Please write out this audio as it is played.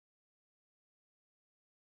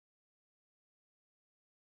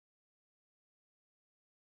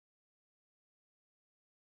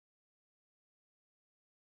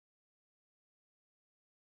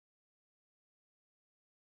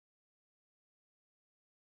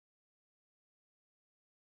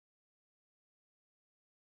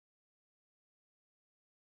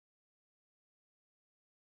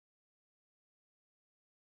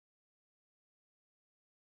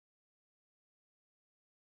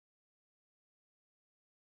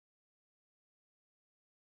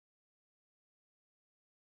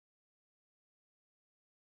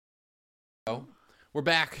We're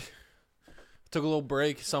back. Took a little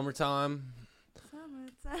break, summertime,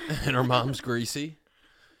 Summertime. and our mom's greasy.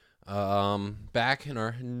 Back in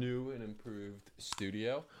our new and improved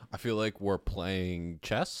studio. I feel like we're playing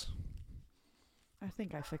chess. I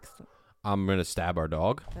think I fixed it. I'm gonna stab our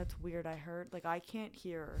dog. That's weird. I heard. Like, I can't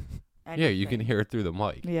hear Yeah, you can anything. hear it through the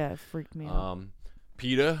mic. Yeah, it freaked me out.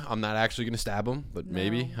 PETA, I'm not actually gonna stab him, but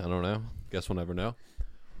maybe. I don't know. Guess we'll never know.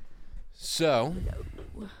 So,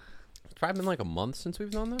 it's probably been like a month since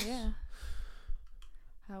we've done this. Yeah.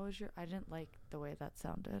 How was your... I didn't like the way that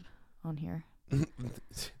sounded on here.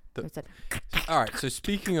 It said, All right, so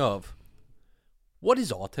speaking of, what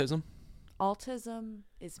is autism? autism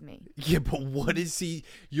is me. Yeah, but what is he?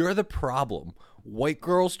 You're the problem. White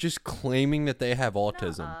girls just claiming that they have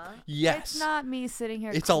autism. Nuh-uh. Yes. It's not me sitting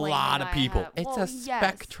here It's a claiming lot of I people. have- It's Well, a yes.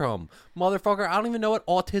 spectrum. Motherfucker, I don't even know what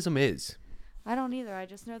autism is. I don't either. I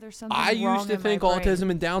just know there's something I wrong used to in think my brain.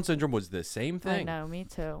 autism and Down syndrome was the same I thing. know, me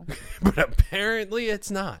too. But apparently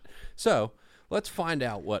it's not. So, let's find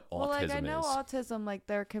out what Well, autism like, I know is. autism, like,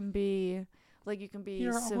 there can be... Like, you can be...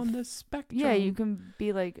 You're on the spectrum. Yeah, you can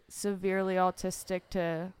be, like, severely autistic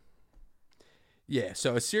to... Yeah,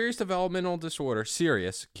 so a serious developmental disorder,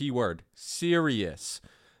 serious, keyword, serious,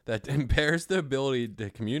 that impairs the ability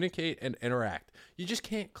to communicate and interact. You just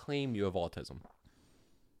can't claim you have autism.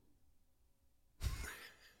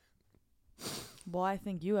 Well, I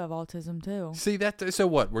think you have autism, too. See, so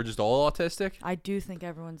what? We're just all autistic? I do think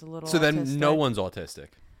everyone's a little So then autistic. no one's autistic.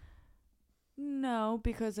 No,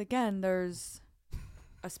 because, again, there's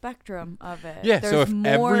a spectrum of it. Yeah, there's so if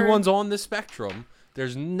more... everyone's on the spectrum,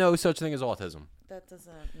 there's no such thing as autism. That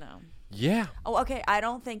doesn't... No. Yeah. Oh, okay, I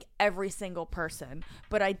don't think every single person,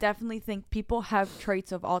 but I definitely think people have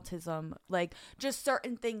traits of autism, like just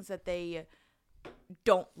certain things that they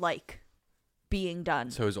don't like being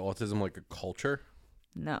done. So is autism like a culture?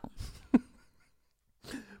 No.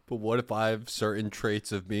 But what if I have certain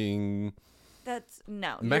traits of being That's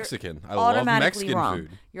no. You're Mexican? I love automatically Mexican wrong. food.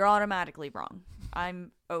 You're automatically wrong.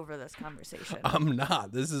 I'm over this conversation. I'm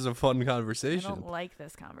not. This is a fun I conversation. don't like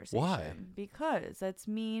this conversation. Why? Because that's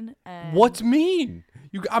mean and What's mean?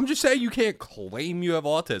 I'm just saying you can't claim you have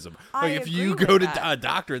autism. I Like if you agree go with to that. a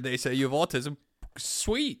doctor and they say you have autism,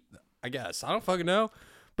 sweet, I guess. I don't fucking know.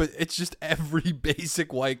 But it's just every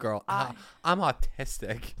basic white girl. I'm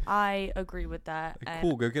autistic. I agree with that. Like, And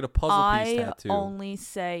cool, go get a puzzle piece I tattoo. only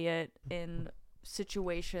say it in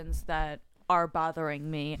situations that are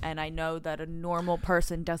bothering me, and I know that a normal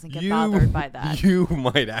person doesn't get bothered by that. You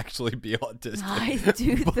might actually be autistic. I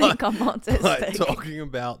do but- think I'm But autistic. talking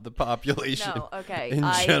about the population No, okay, in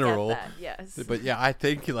I general. get that, yes. But yeah, I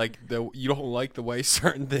think like you don't like the way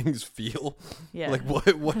certain things feel. Yeah. Like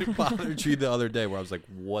what bothered you the other day where I was like,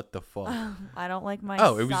 what the fuck? I don't like my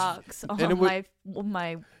Oh, it was- socks and on it was-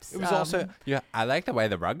 my It was also I like the way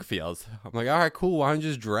the rug feels. I'm like, all right, cool. Why don't you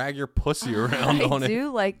just drag your pussy around on I it?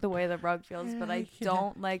 do like the way the rug feels, but I Yeah.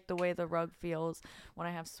 don't like the way the rug feels when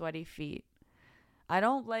I have sweaty feet. I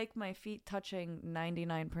don't like my feet touching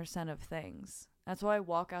 99% of things. That's why I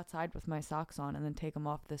walk outside with my socks on and then take them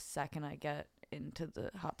off the second I get into the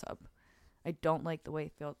hot tub. I don't like the way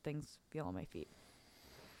things feel on my feet.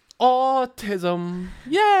 Autism.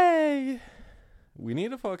 Yay! We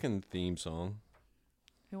need a fucking theme song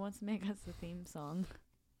Who wants to make us a theme song?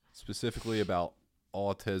 specifically about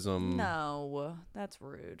autism. No, that's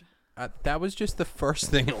rude. That was just the first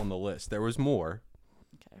thing on the list. There was more.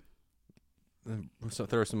 Okay. So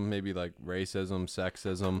there was some maybe like racism,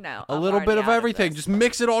 sexism, No, a I'm little bit already of out of everything. this. Just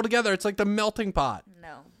mix it all together. It's like the melting pot.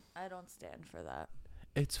 No, I don't stand for that.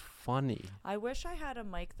 It's funny. I wish I had a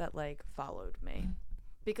mic that like followed me,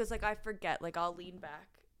 because like I forget. Like I'll lean back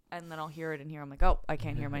and then I'll hear it in here. I'm like, oh, I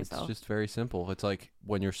can't hear myself. It's just very simple. It's like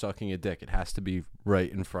when you're sucking a dick, it has to be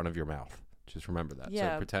right in front of your mouth. Just remember that.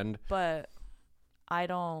 Yeah. So pretend. But I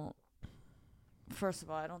don't. First of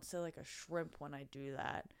all, I don't sit like a shrimp when I do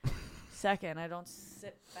that. Second, I don't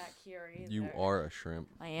sit back here either. You are a shrimp.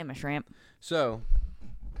 I am a shrimp. So,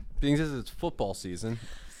 being as it's football season,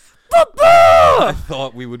 Football! I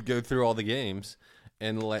thought we would go through all the games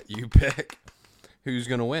and let you pick who's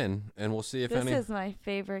gonna win, and we'll see if This is my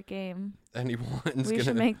favorite game. anyone's We gonna.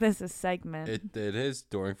 should make this a segment. It is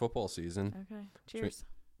during football season. Okay. Cheers.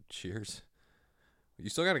 Cheers. You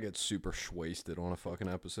still gotta get super wasted on a fucking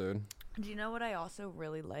episode. Do you know what I also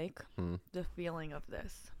really like? The feeling of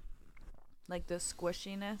this. Like the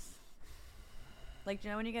squishiness. Like, do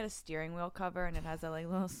you know when you get a steering wheel cover and it has that like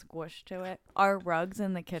little squish to it? Our rugs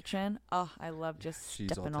in the kitchen. Oh, I love just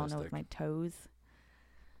She's stepping on it with autistic. my toes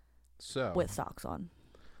So, with socks on.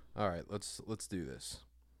 all right, let's do this.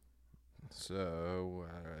 So,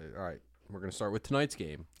 all right, we're gonna start with tonight's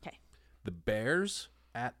game. 'Kay. The Bears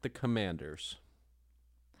at the Commanders.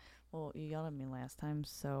 Well, you yelled at me last time,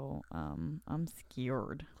 so I'm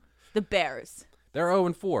scared. The Bears. They're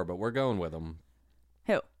 0-4, but we're going with them.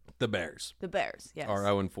 Who? The Bears. The Bears, yes. Are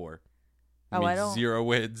 0-4. Oh, I don't... 0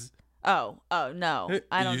 wins. Oh, no.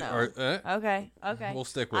 I don't know. Okay. We'll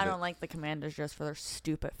stick with it. I don't like the Commanders just for their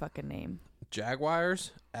stupid fucking name.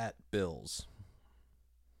 Jaguars at Bills.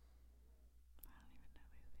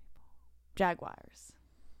 Jaguars.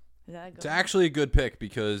 Is that a good It's one? actually a good pick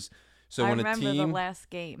because I remember the last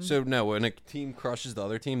game. So no, when a team crushes the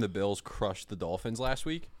other team, the Bills crushed the Dolphins last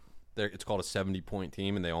week. It's called a 70-point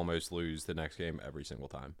team, and they almost lose the next game every single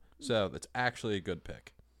time. So that's actually a good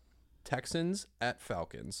pick. Texans at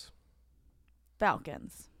Falcons.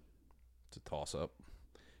 Falcons. It's a toss-up.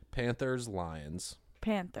 Panthers, Lions.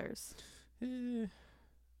 Panthers.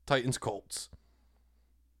 Titans, Colts.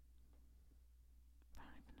 I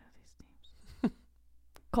don't even know these teams.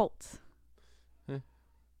 Colts.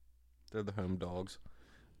 They're the home dogs.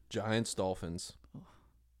 Giants, Dolphins.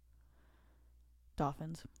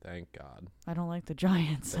 Dolphins. Thank God. I don't like the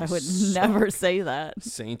Giants. They I would suck. never say that.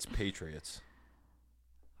 Saints, Patriots.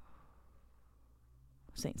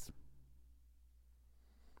 Saints.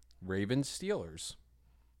 Ravens, Steelers.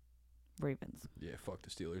 Ravens. Yeah, fuck the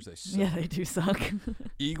Steelers. They suck. Yeah, they do suck.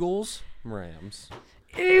 Eagles, Rams.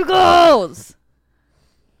 Eagles!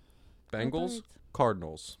 Bengals,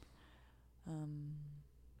 Cardinals.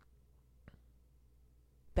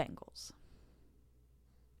 Bengals.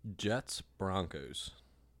 Jets, Broncos.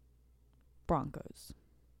 Broncos.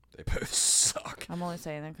 They both suck. I'm only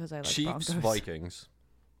saying that because I like Chiefs, Broncos. Vikings.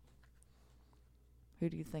 Who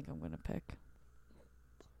do you think I'm going to pick?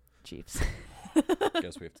 Chiefs.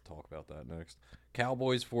 Guess we have to talk about that next.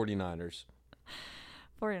 Cowboys, 49ers.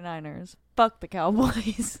 49ers. Fuck the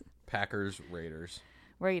Cowboys. Packers, Raiders.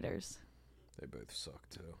 Raiders. They both suck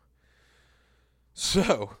too.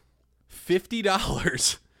 So,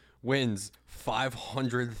 $50 wins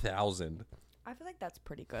 $500,000. I feel like that's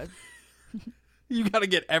pretty good. You got to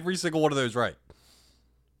get every single one of those right.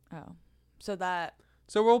 Oh. So that...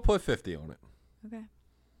 So we'll put 50 on it. Okay.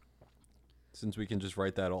 Since we can just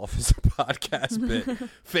write that off as a podcast bit.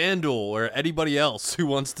 FanDuel or anybody else who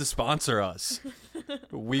wants to sponsor us.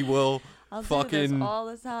 We will I'll fucking... do this all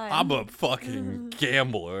the time. I'm a fucking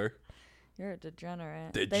gambler. You're a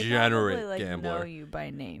degenerate. Degenerate they probably, gambler. know you by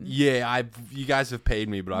name. Yeah, you guys have paid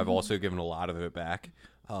me, but I've also given a lot of it back.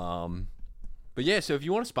 But yeah, so if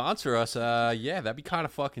you want to sponsor us, yeah, that'd be kind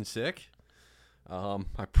of fucking sick.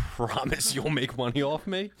 I promise you'll make money off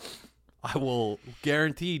me. I will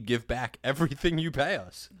guaranteed give back everything you pay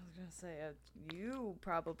us. I was gonna say you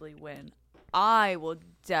probably win. I will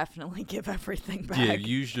definitely give everything back. Yeah,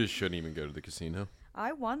 you just shouldn't even go to the casino.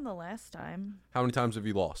 I won the last time. How many times have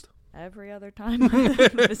you lost? Every other time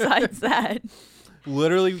besides that.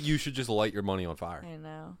 Literally, you should just light your money on fire. I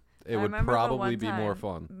know. It I would remember the probably one be more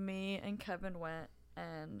time fun. Me and Kevin went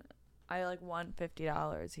and I won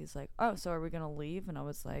 $50. He's like, "Oh, so are we gonna leave?" And I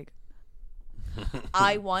was like,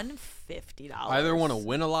 "I won $50. Either want to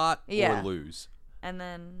win a lot Yeah. or lose." And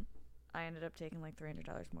then I ended up taking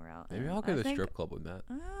 $300 more out. Maybe and I'll go I to the think- strip club with Matt.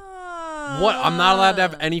 Ah. What? I'm not allowed to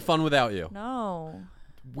have any fun without you. No.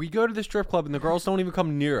 We go to the strip club and the girls don't even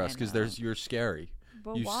come near I us because know. you're scary.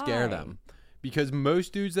 But You why? scare them. Because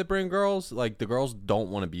most dudes that bring girls, like the girls don't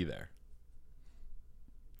want to be there.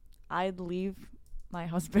 I'd leave my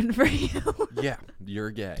husband for you. Yeah,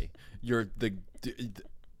 you're gay. You're the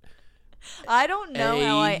I don't know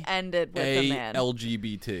how I ended with a man.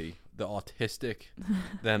 LGBT, the autistic,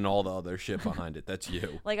 then all the other shit behind it. That's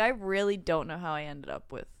you. I really don't know how I ended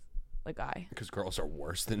up with a guy. Because girls are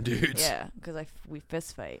worse than dudes. Yeah, because we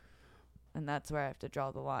fist fight, and that's where I have to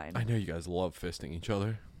draw the line. I know you guys love fisting each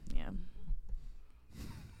other. Yeah.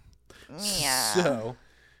 Yeah. So,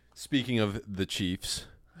 speaking of the Chiefs,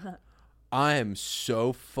 I am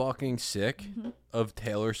so fucking sick of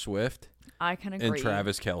Taylor Swift I can agree. and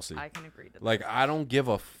Travis Kelce. I can agree to that. Like, I don't give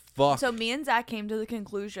a fuck So me and Zach came to the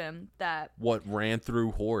conclusion that what ran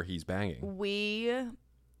through whore he's banging.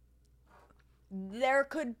 there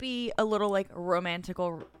could be a little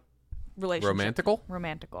romantical relationship.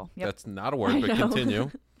 Romantical. Yep. That's not a word, I but know.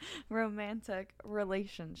 continue. Romantic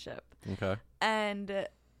relationship. Okay. And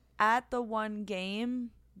at the one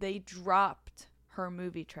game, they dropped her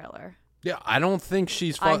movie trailer. Yeah, I don't think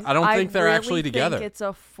she's. I don't think they're really actually together. think it's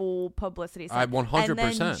a full publicity I stunt. 100%. And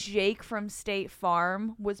then Jake from State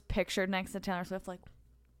Farm was pictured next to Taylor Swift.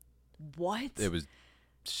 What? It was.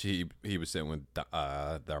 He was sitting with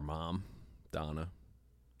their mom, Donna.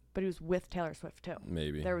 But he was with Taylor Swift too.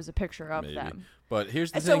 Maybe There was a picture of Maybe. them. But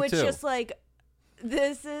here's the So thing it's too. just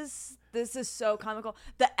This is so comical.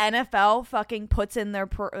 The NFL fucking puts in their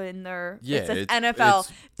Yeah, it says it's NFL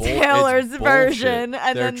it's Taylor's bullshit. version,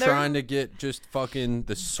 and they're then trying to get just fucking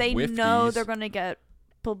the they Swifties. know they're gonna get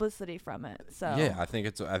publicity from it. So Yeah, I think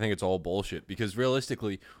it's all bullshit because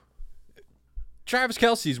realistically, Travis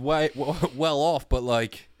Kelce's well off, but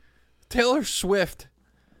like Taylor Swift,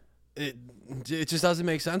 it just doesn't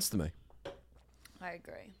make sense to me. I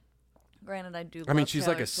agree. Granted, I do. I mean, love she's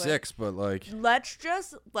Taylor like a Swift. 6, but like Let's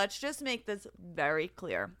just make this very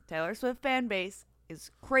clear. Taylor Swift fan base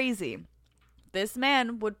is crazy. This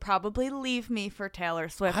man would probably leave me for Taylor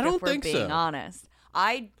Swift I don't if we're think being so. honest.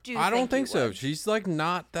 I don't think he so. would. She's like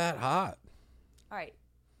not that hot. All right.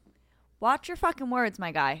 Watch your fucking words,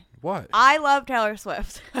 my guy. What? I love Taylor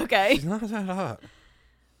Swift. Okay. She's not that hot.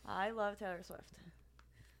 I love Taylor Swift.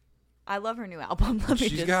 I love her new album. Let me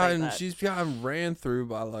just say that. She's gotten ran through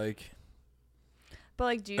by like But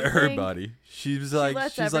like, do you everybody. She's think like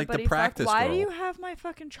lets she's like the everybody fuck? practice Why girl. do you have my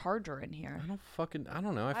fucking charger in here? I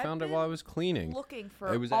don't know. I I've found it been while I was cleaning. Looking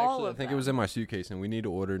for It was all actually I of think them. it was in my suitcase, and we need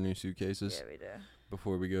to order new suitcases Yeah, we do.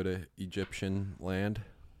 before we go to Egyptian land.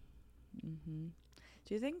 Mm-hmm.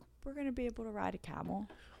 Do you think we're gonna be able to ride a camel?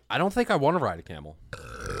 I don't think I want to ride a camel.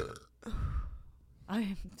 I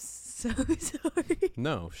am so sorry.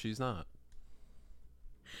 No, she's not.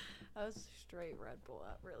 That was straight Red Bull.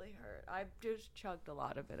 That really hurt. I just chugged a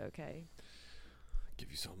lot of it. Okay. Give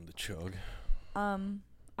you something to chug. All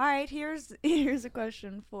right. Here's a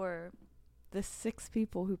question for the 6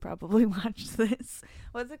 people who probably watched this.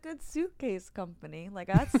 What's a good suitcase company? Like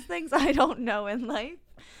that's things I don't know in life.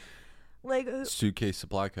 Like Suitcase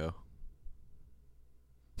Supply Co.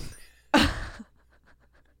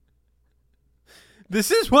 This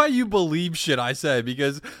is why you believe shit I say,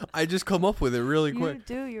 because I just come up with it really quick. you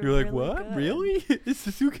do. You're You're like, really what? good. Really? It's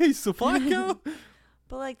the Suitcase Supply Co.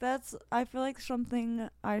 But like I feel like something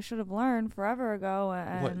I should have learned forever ago.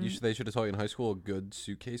 And What? They should have taught you in high school a good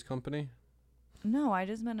suitcase company? No, I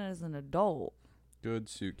just meant it as an adult. Good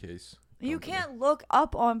suitcase. You company. can't look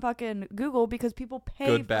up on fucking Google because people pay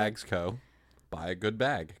Good for Bags Co. Buy a good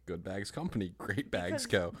bag. Good Bags Company. Great Bags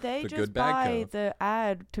because Co. They the just Good buy Bag Co. the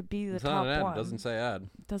ad to be the It's top not an ad. one. It doesn't say ad.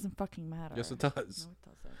 Doesn't fucking matter. Yes, it does. No,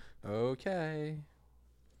 it doesn't. Okay.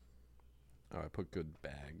 Oh, I put Good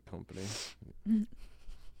Bag Company.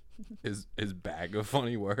 Is bag a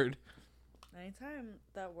funny word? Anytime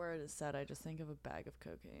that word is said, I just think of a bag of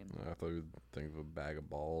cocaine. I thought you would think of a bag of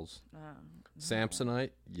balls. No.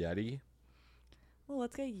 Samsonite, Yeti. Well,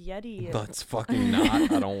 let's get Yeti. That's fucking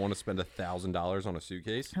not. I don't want to spend $1,000 on a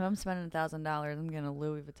suitcase. If I'm spending $1,000, I'm getting a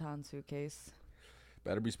Louis Vuitton suitcase.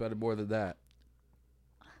 Better be spending more than that.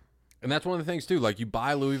 And that's one of the things too. Like you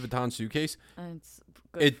buy a Louis Vuitton suitcase, And it's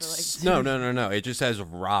good it's for like no. It just has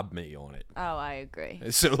 "rob me" on it. Oh, I agree.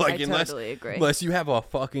 So like I unless totally agree. unless you have a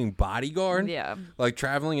fucking bodyguard, Yeah, like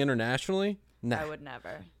traveling internationally, nah. I would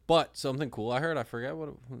never. But something cool I heard, I forget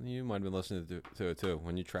what you might have been listening to it too.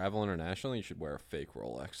 When you travel internationally, you should wear a fake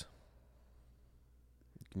Rolex.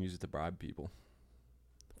 You can use it to bribe people.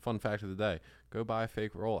 Fun fact of the day: go buy a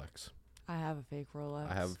fake Rolex. I have a fake Rolex.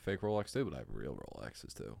 I have a fake Rolex too, but I have real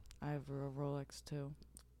Rolexes too. I have a Rolex too.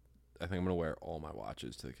 I think I'm gonna wear all my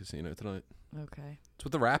watches to the casino tonight. Okay. That's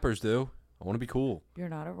what the rappers do. I want to be cool. You're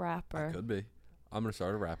not a I rapper. could be. I'm gonna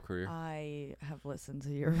start a rap career. I have listened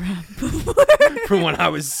to your rap before. From when I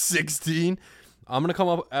was 16, I'm gonna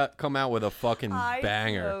come out with a fucking I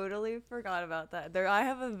banger. totally forgot about that. I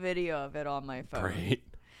have a video of it on my phone. Great.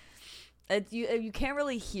 You can't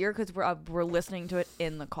really hear because we're listening to it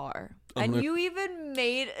in the car. I'm gonna- You even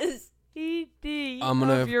made a CD I'm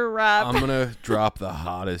gonna- of your rap. I'm gonna drop the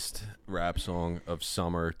hottest rap song of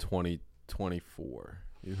summer 2024.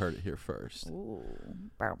 You heard it here first. Ooh,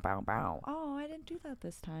 bow bow bow. Oh, I didn't do that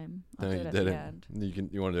this time. I'll No, do you it at didn't. the end.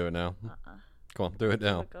 You want to do it now? Uh-uh. Come on, do it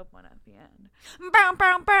now. Look up one at the end. Bow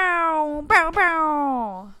bow bow bow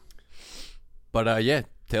bow. But yeah,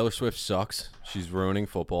 Taylor Swift sucks. She's ruining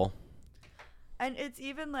football. And it's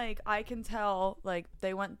even like I can tell like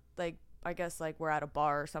they went like I guess like we're at a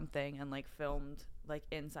bar or something and like filmed like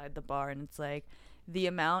inside the bar and it's like the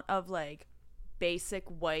amount of like basic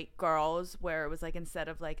white girls where it was like instead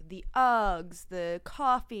of like the Uggs, the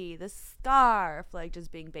coffee, the scarf, like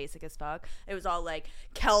just being basic as fuck, it was all like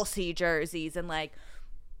Kelsey jerseys and like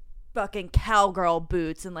fucking cowgirl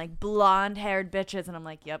boots and like blonde haired bitches and I'm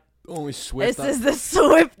like, yep. Only Swift. This is the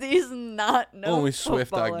Swifties, not no. only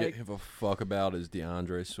Swift I football, give a fuck about is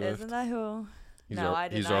DeAndre Swift. Isn't that who? He's No, our- I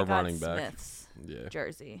didn't. he's I our got running back. Smith's Yeah.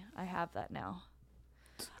 jersey. I have that now.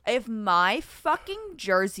 If my fucking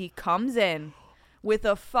jersey comes in with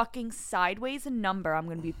a fucking sideways number, I'm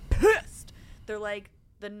gonna be pissed. They're like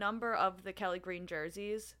the number of the Kelly Green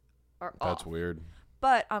jerseys are That's off. weird.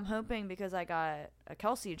 But I'm hoping because I got a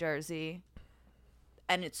Kelsey jersey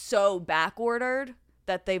and it's so back ordered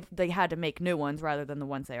that they had to make new ones rather than the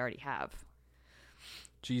ones they already have.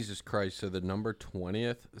 Jesus Christ. So the number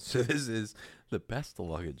 20th. So this is the best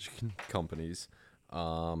luggage companies.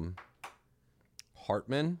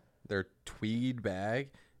 Hartman, their tweed bag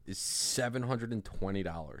is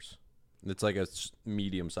 $720. It's like a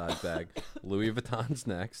medium-sized bag. Louis Vuitton's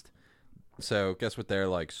next. So guess what their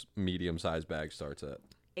like medium-sized bag starts at?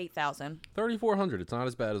 8,000. $3,400. It's not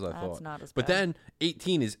as bad as I That's thought. not as But bad. then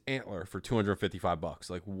 18 is Antler for $255.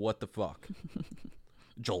 Like what the fuck?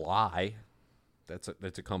 July. That's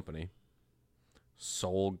a company.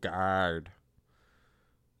 Soul Guard.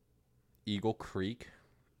 Eagle Creek.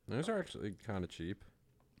 Those are actually kind of cheap.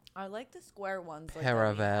 I like the square ones. Like that we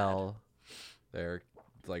had. Paravel. They're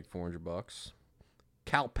like $400.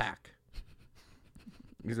 Calpac.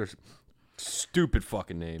 These are stupid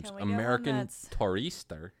fucking names. Can we get one American that's-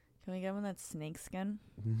 Tourister. Can we get one that's snakeskin?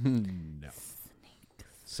 No.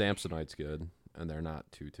 Samsonite's good, and they're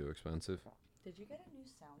not too expensive. Did you get a new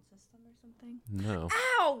sound system or something? No.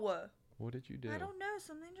 Ow! What did you do? I don't know.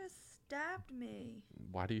 Something just stabbed me.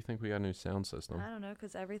 Why do you think we got a new sound system? I don't know,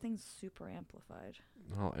 because everything's super amplified.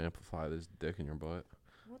 I'll amplify this dick in your butt.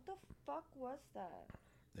 What the fuck was that?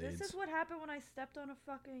 AIDS. This is what happened when I stepped on a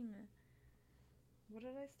fucking... What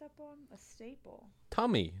did I step on? A staple.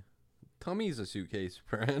 Tummy. Tummy's a suitcase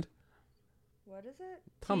brand. What is it?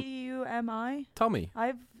 Tum- T-U-M-I? Tummy.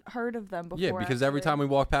 I've heard of them before. Yeah, because every actually. time we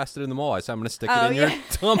walk past it in the mall, I say I'm gonna stick Oh, it in yeah. your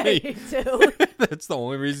tummy. Me too. That's the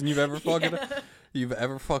only reason you've ever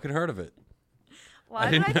fucking heard of it. Why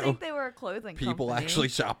did didn't I know think they were a clothing People company? actually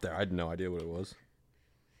shop there. I had no idea what it was.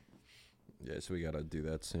 Yeah, so we gotta do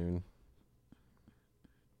that soon.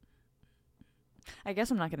 I guess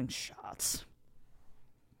I'm not getting shots.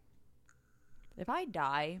 If I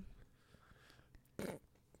die...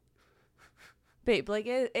 Babe, like,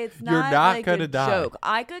 it's not, You're not like gonna a die. joke.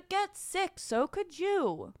 I could get sick. So could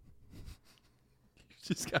you. You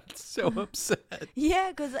just got so upset. Yeah,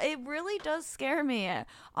 because it really does scare me.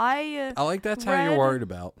 I like that's how you're read- worried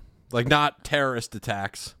about. Like, not terrorist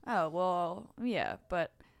attacks. Oh, well, yeah,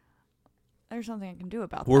 but there's something I can do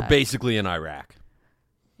about We're that. basically in Iraq.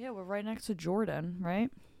 Yeah, we're right next to Jordan, right?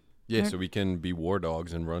 Yeah, We're- so we can be war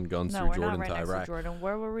dogs and run guns No, through we're Jordan not right to next Iraq. to Jordan.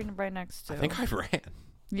 Where were we right next to? I think Iran.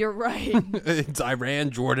 You're right. It's Iran,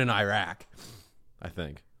 Jordan, Iraq. I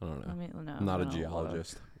think. I don't know. I mean, no, I'm not a no,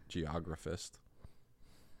 geologist. Geographist.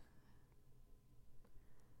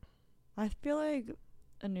 I feel like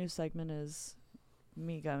a new segment is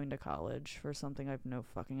me going to college for something I have no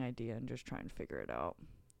fucking idea and just trying to figure it out.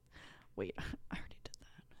 Wait, I already did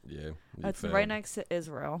that. Yeah. you That's failed. right next to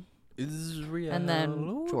Israel. Israel. And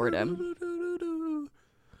then Jordan.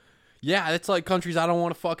 Yeah, it's like countries I don't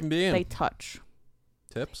want to fucking be in. They touch.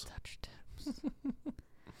 Tips? Touch tips.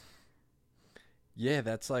 Yeah,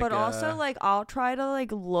 that's like. But also, like, I'll try to,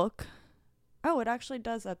 like, look. Oh, it actually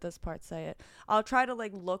does at this part say it. I'll try to,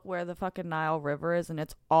 like, look where the fucking Nile River is, and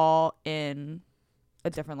it's all in a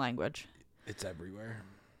different language. It's everywhere.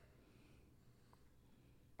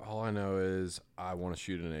 All I know is I want to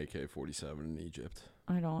shoot an AK-47 in Egypt.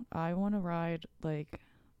 I want to ride, like,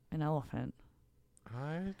 an elephant.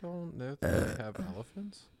 I don't know if they have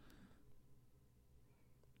elephants.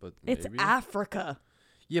 But It's maybe. Africa.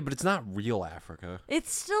 Yeah, but it's not real Africa.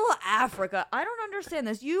 It's still Africa. I don't understand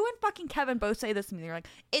this. You and fucking Kevin both say this to me. You're like,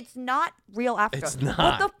 it's not real Africa. It's not.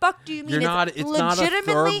 What the fuck do you mean? You're not- it's not a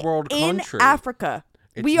legitimately third world in country. Africa.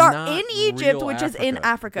 It's We are not in Egypt, real which is in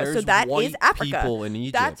Africa. So There's that white is Africa. people in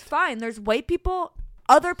Egypt. That's fine. There's white people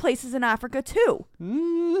other places in Africa too.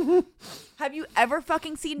 Have you ever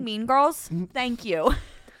fucking seen Mean Girls? Thank you.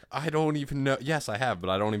 I don't even know. Yes, I have, but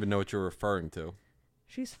I don't even know what you're referring to.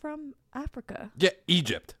 She's from Africa. Yeah,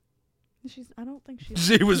 Egypt. I don't think she's.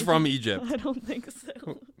 She was from Egypt. I don't think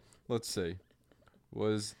so. Let's see.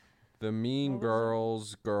 Was the Mean What was it?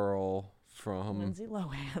 Girls girl from Lindsay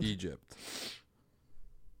Lohan. Egypt?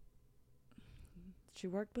 She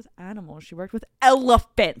worked with animals. She worked with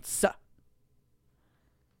elephants.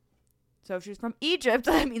 So if she's from Egypt,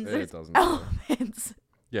 that means It there's doesn't say. elephants.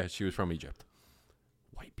 Yeah, she was from Egypt.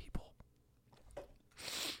 White people.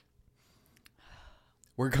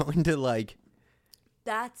 We're going to like.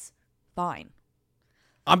 That's fine.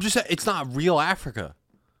 I'm just saying, it's not real Africa.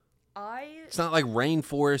 I It's not like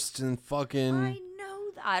rainforests and fucking.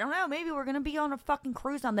 know that. I don't know. Maybe we're gonna be on a fucking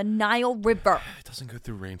cruise on the Nile River. It doesn't go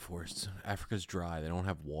through rainforests. Africa's dry. They don't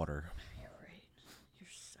have water. You're right. You're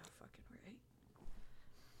so fucking right.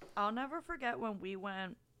 I'll never forget when we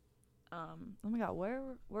went. Oh my god, where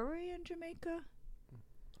were we in Jamaica?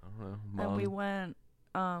 I don't know. And we went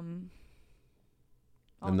in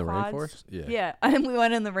on the quads. rainforest? Yeah. Yeah, and we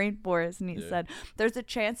went in the rainforest, and he Yeah. said, "There's a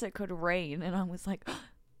chance it could rain," and I was like,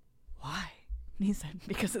 "Why?" And he said,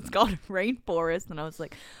 "Because it's called a rainforest," and I was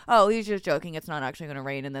like, "Oh, he's just joking. It's not actually gonna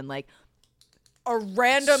rain." And then like a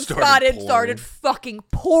random Started started fucking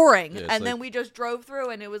pouring, Yeah, it's and then like- we just drove through,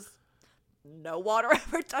 and it was no water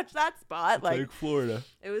ever touched that spot. It's Like Florida.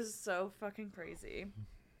 it was so fucking crazy.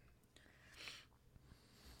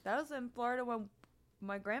 That was in Florida when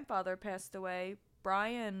my grandfather passed away.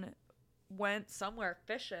 Brian went somewhere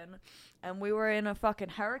fishing, and we were in a fucking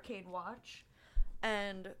hurricane watch,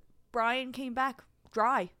 and Brian came back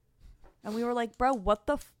dry. And we were like, "Bro, what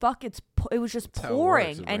the fuck? It was just That's how it works.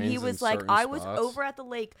 pouring." It And he rains in was like, certain "I was spots. over at the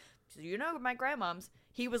lake." So you know my grandmom's.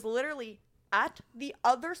 He was literally at the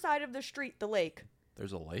other side of the street, the lake.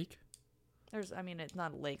 There's a lake? It's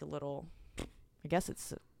not a lake, a little, I guess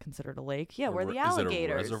it's considered a lake. Yeah, A where re- the Is it a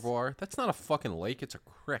alligators. reservoir? That's not a fucking lake. It's a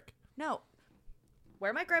creek. No.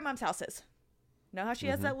 Where my grandmom's house is. Know how she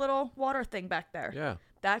has that little water thing back there? Yeah.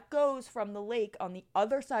 That goes from the lake on the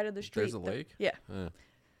other side of the street. There's a lake? Yeah. Yeah.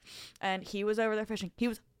 And he was over there fishing. He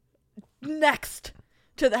was next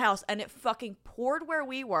to the house, and it fucking poured where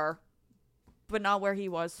we were, but not where he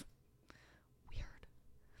was. Weird.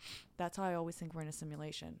 That's how I always think we're in a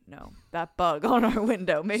simulation. No, that bug on our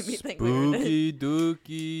window made me think we were in a... Spooky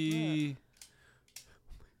dookie.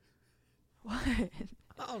 What?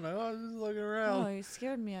 I don't know. I was just looking Oh, around. you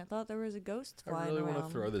scared me. I thought there was a ghost I flying really around. want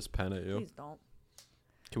to throw this pen at you. Please don't.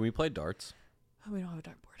 Can we play darts? Oh, we don't have a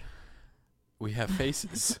dartboard. We have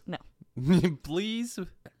faces. No. Please?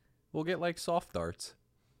 We'll get like soft darts.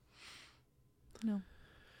 No.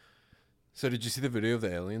 So did you see the video of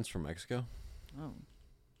the aliens from Mexico? Oh.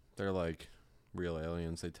 They're like real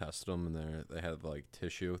aliens. They tested them and they had like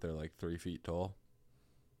tissue. They're like 3 feet tall.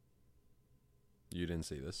 You didn't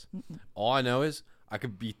see this. Mm-mm. All I know is I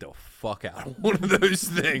could beat the fuck out of one of those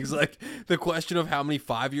things. Like the question of how many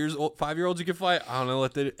 5-year-olds you can fight. I don't know.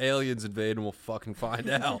 Let the aliens invade and we'll fucking find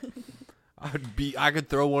out. I could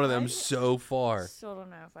throw one of them so far. Still don't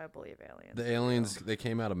know if I believe aliens. The aliens, they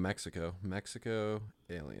came out of Mexico. Mexico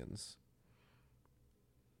aliens.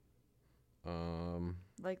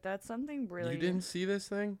 Like, that's something really... You didn't see this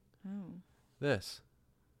thing? Oh. This.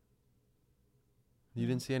 You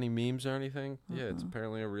didn't see any memes or anything? Yeah, it's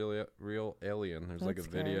apparently a real alien. There's like a That's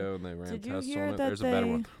scary. video and they ran Did you tests hear on it. that There's a better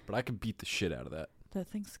they- one. But I could beat the shit out of that. That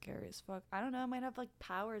thing's scary as fuck. I don't know. It might have, like,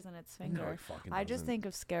 powers in its No, finger. it fucking I just doesn't. think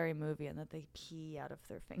of Scary Movie and that they pee out of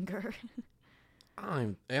their finger.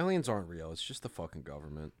 Aliens aren't real. It's just the fucking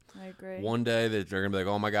government. I agree. One day they're going to be like,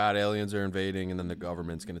 oh my God, aliens are invading. And then the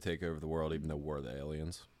government's going to take over the world even though we're the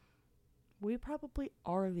aliens. We probably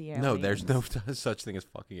are the aliens. No, there's no such thing as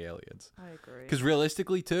fucking aliens. I agree. Because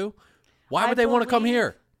realistically, too, why I would they want to come believe-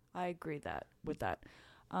 here? I agree with that.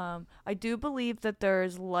 I do believe that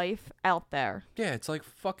there's life out there. Yeah, it's like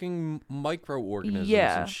fucking microorganisms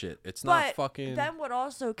Yeah. and shit. It's But not fucking then what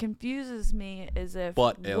also confuses me is if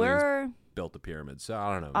But aliens we're... built the pyramids. So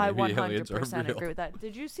I don't know. I Maybe aliens are 100% real. agree with that.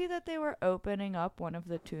 Did you see that they were opening up one of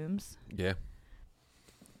the tombs? Yeah.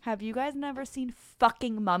 Have you guys never seen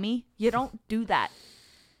fucking Mummy? You don't do that.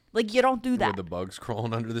 Like, you don't do that. With the bugs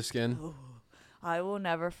crawling under the skin. I will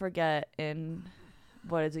never forget in,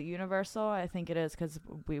 what is it, Universal? I think it is, because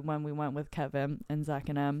when we went with Kevin and Zach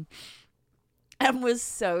and Em was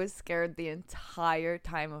so scared the entire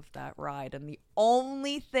time of that ride. And the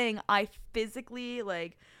only thing I physically,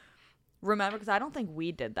 like, remember, because I don't think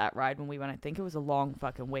we did that ride when we went. I think it was a long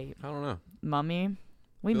fucking wait. I don't know. Mummy?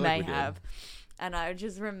 We Feel like may we did. have. And I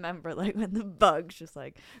just remember, like, when the bugs just,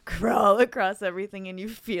 like, crawl across everything and you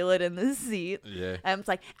feel it in the seat. Yeah. And it's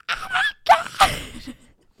like, oh my God!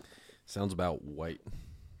 Sounds about white.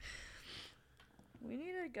 We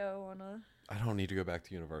need to go on a... I don't need to go back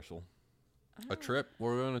to Universal. A trip?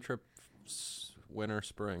 We're going on a trip winter,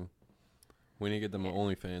 spring. We need to get them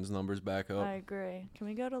OnlyFans numbers back up. I agree. Can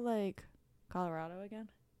we go to, like, Colorado again?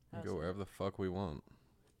 We go wherever the fuck we want.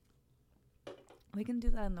 We can do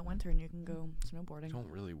that in the winter and you can go I snowboarding.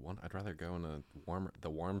 don't really want. I'd rather go in the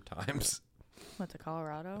warm times. What, to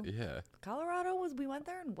Colorado? Yeah. Colorado we went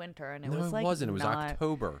there in winter and it No, was it like wasn't. It was not...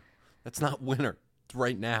 October. That's not winter. It's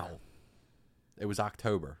right now. It was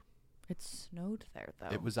October. It snowed there, though.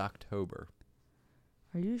 It was October.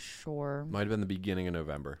 Are you sure? Might have been the beginning of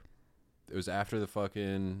November. It was after the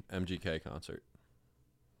fucking MGK concert.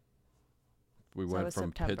 We So it went was from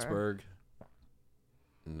September. Pittsburgh.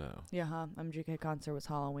 No. Yeah, huh? MGK concert was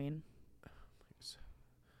Halloween.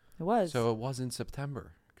 It was. So it was in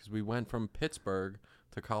September because we went from Pittsburgh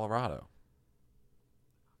to Colorado.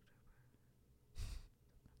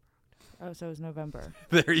 Oh, so it was November.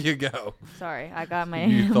 There you go. Sorry, I got my.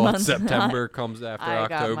 You thought months September comes after I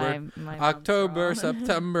got October? my October, months wrong.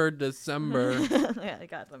 September, December. Yeah, I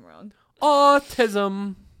got them wrong.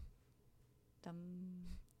 Autism. Dum.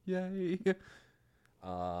 Yay.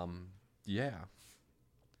 Yeah.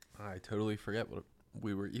 I totally forget what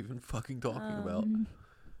we were even fucking talking about.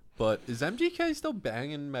 But is MGK still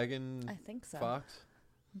banging Megan I think so. Fox?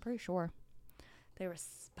 I'm pretty sure they were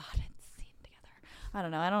spotted seen together. I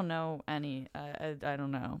don't know. I don't know any. I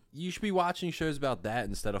don't know. You should be watching shows about that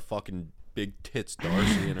instead of fucking Big Tits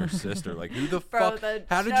Darcy and her sister. Like, who the Bro, fuck? the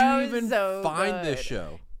How did you show's even so find this good.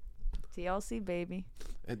 show? TLC baby.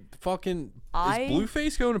 And fucking I- is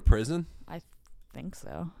Blueface going to prison? I think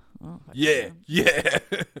so. Oh, fuck Yeah, yeah.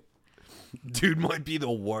 yeah. Dude might be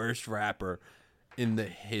the worst rapper in the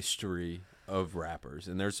history of rappers,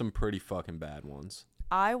 and there's some pretty fucking bad ones.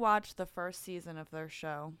 I watched the first season of their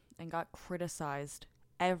show and got criticized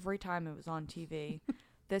every time it was on TV.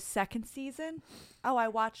 The second season, I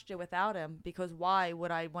watched it without him because why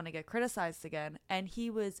would I want to get criticized again? And he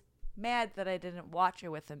was mad that I didn't watch it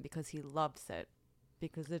with him because he loves it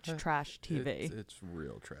because it's trash TV. It's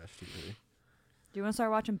real trash TV. Do you want to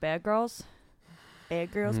start watching Bad Girls?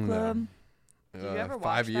 Bad Girls No. Club? Did you ever watch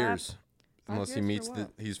 5 that? years. 5 Unless he years meets for the,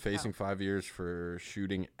 what? he's facing Oh. 5 years for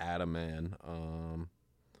shooting at a man.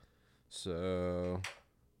 So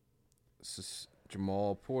this is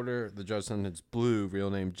Jamal Porter, the judge sentenced Blue, real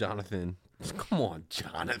name Jonathan. Come on,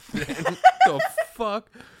 Jonathan. The fuck,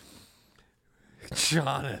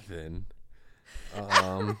 Jonathan.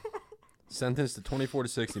 Sentenced to 24 to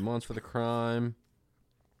 60 months for the crime.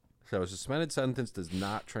 So a suspended sentence does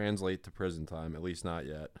not translate to prison time, at least not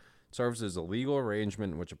yet. Serves as a legal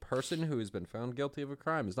arrangement in which a person who has been found guilty of a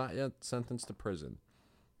crime is not yet sentenced to prison.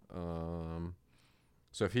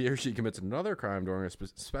 So if he or she commits another crime during a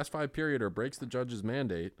specified period or breaks the judge's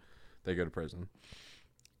mandate, they go to prison.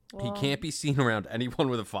 Well, he can't be seen around anyone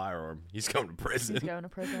with a firearm. He's going to prison. He's going to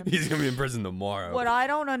prison. He's going to be in prison tomorrow. What I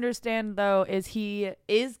don't understand, though, is he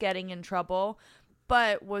is getting in trouble,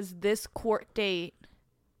 but was this court date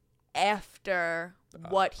after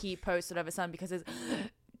what he posted of his son because his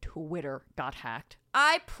Twitter got hacked?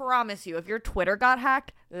 I promise you, if your Twitter got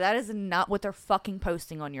hacked, that is not what they're fucking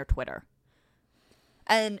posting on your Twitter.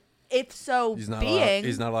 And if so he's not being...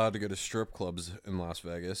 allowed to go to strip clubs in Las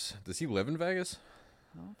Vegas. Does he live in Vegas?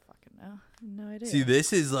 I don't fucking know. No idea. See,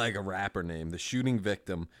 this is like a rapper name. The shooting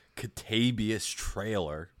victim, Catavius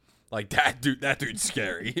Trailer. Like, that dude's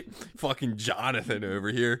scary. Fucking Jonathan over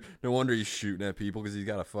here. No wonder he's shooting at people because he's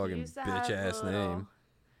got a fucking Used to have bitch-ass name.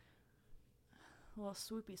 Little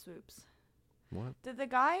swoopy swoops. What? Did the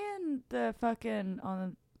guy in the fucking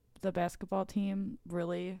on the basketball team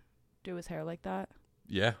really do his hair like that?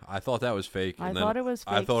 Yeah, I thought that was fake. I and then thought it was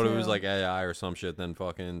I fake, thought it was too. like AI or some shit. Then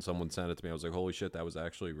fucking someone sent it to me. I was like, holy shit, that was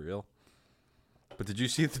actually real. But did you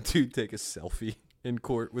see the dude take a selfie in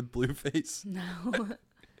court with Blueface? No.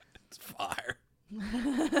 It's fire.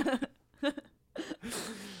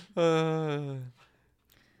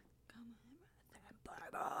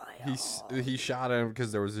 He shot him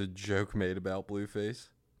because there was a joke made about Blueface.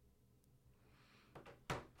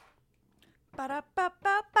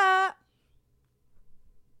 Ba-da-ba-ba-ba.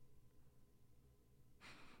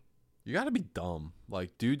 You gotta be dumb.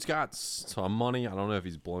 Like, dude's got some money. I don't know if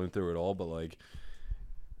he's blown through it all, but like,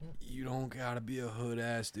 you don't gotta be a hood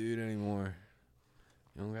ass dude anymore.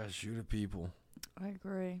 You don't gotta shoot at people. I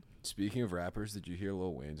agree. Speaking of rappers, did you hear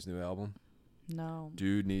Lil Wayne's new album? No,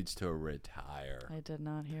 Dude needs to retire. I did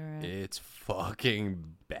not hear it. It's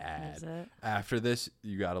fucking bad. Is it? After this,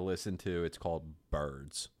 you gotta listen to. It's called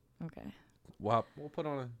Birds. Okay. Well, we'll put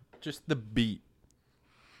on just the beat.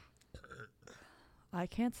 I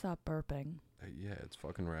can't stop burping. Yeah, it's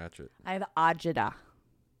fucking ratchet. I have agita.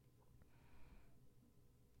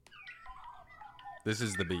 This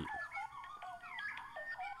is the beat.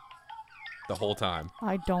 The whole time.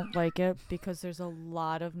 I don't like it because there's a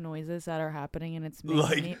lot of noises that are happening and it's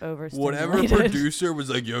making me Like, overstimulated. whatever producer was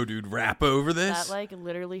like, yo, dude, rap over this. That like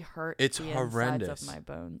literally hurt It's the horrendous. insides of my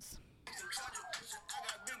bones.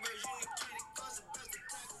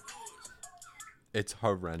 It's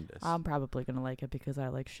horrendous. I'm probably gonna like it because I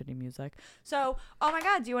like shitty music. So, oh my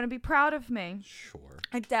god, do you want to be proud of me? Sure.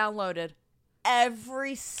 I downloaded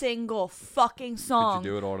every single fucking Did song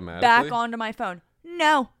you do it automatically? back onto my phone.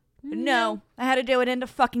 No, I had to do it into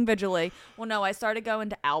fucking Visually. Well, no, I started going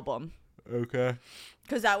to album Okay.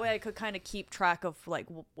 because that way I could kind of keep track of like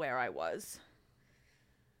where I was.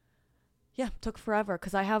 Yeah, took forever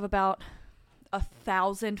because I have about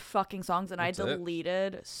 1,000 fucking songs and That's I it?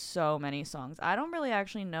 deleted so many songs. I don't really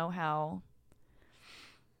actually know how.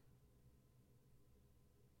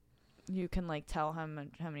 You can like tell how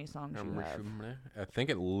many songs you have. I think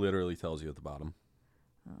it literally tells you at the bottom.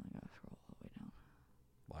 Oh, I gotta scroll all the way down.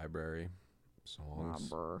 Library,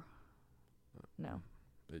 songs. No,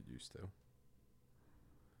 It used to.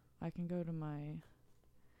 I can go to my.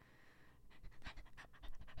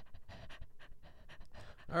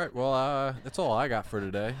 All right, well, that's all I got for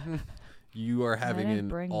today. You are having didn't an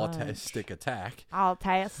bring autistic attack.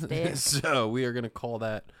 Autistic. So we are going to call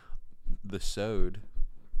that the Sode.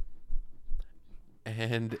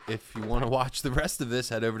 And if you want to watch the rest of this,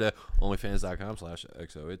 head over to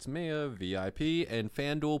onlyfans.com/XO. It's Mia, VIP, and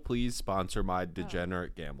FanDuel, please sponsor my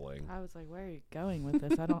degenerate gambling. I was like, where are you going with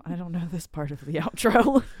this? I don't know this part of the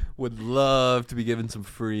outro. Would love to be given some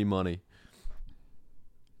free money.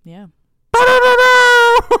 Yeah.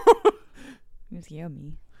 It was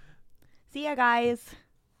yummy. See ya, guys.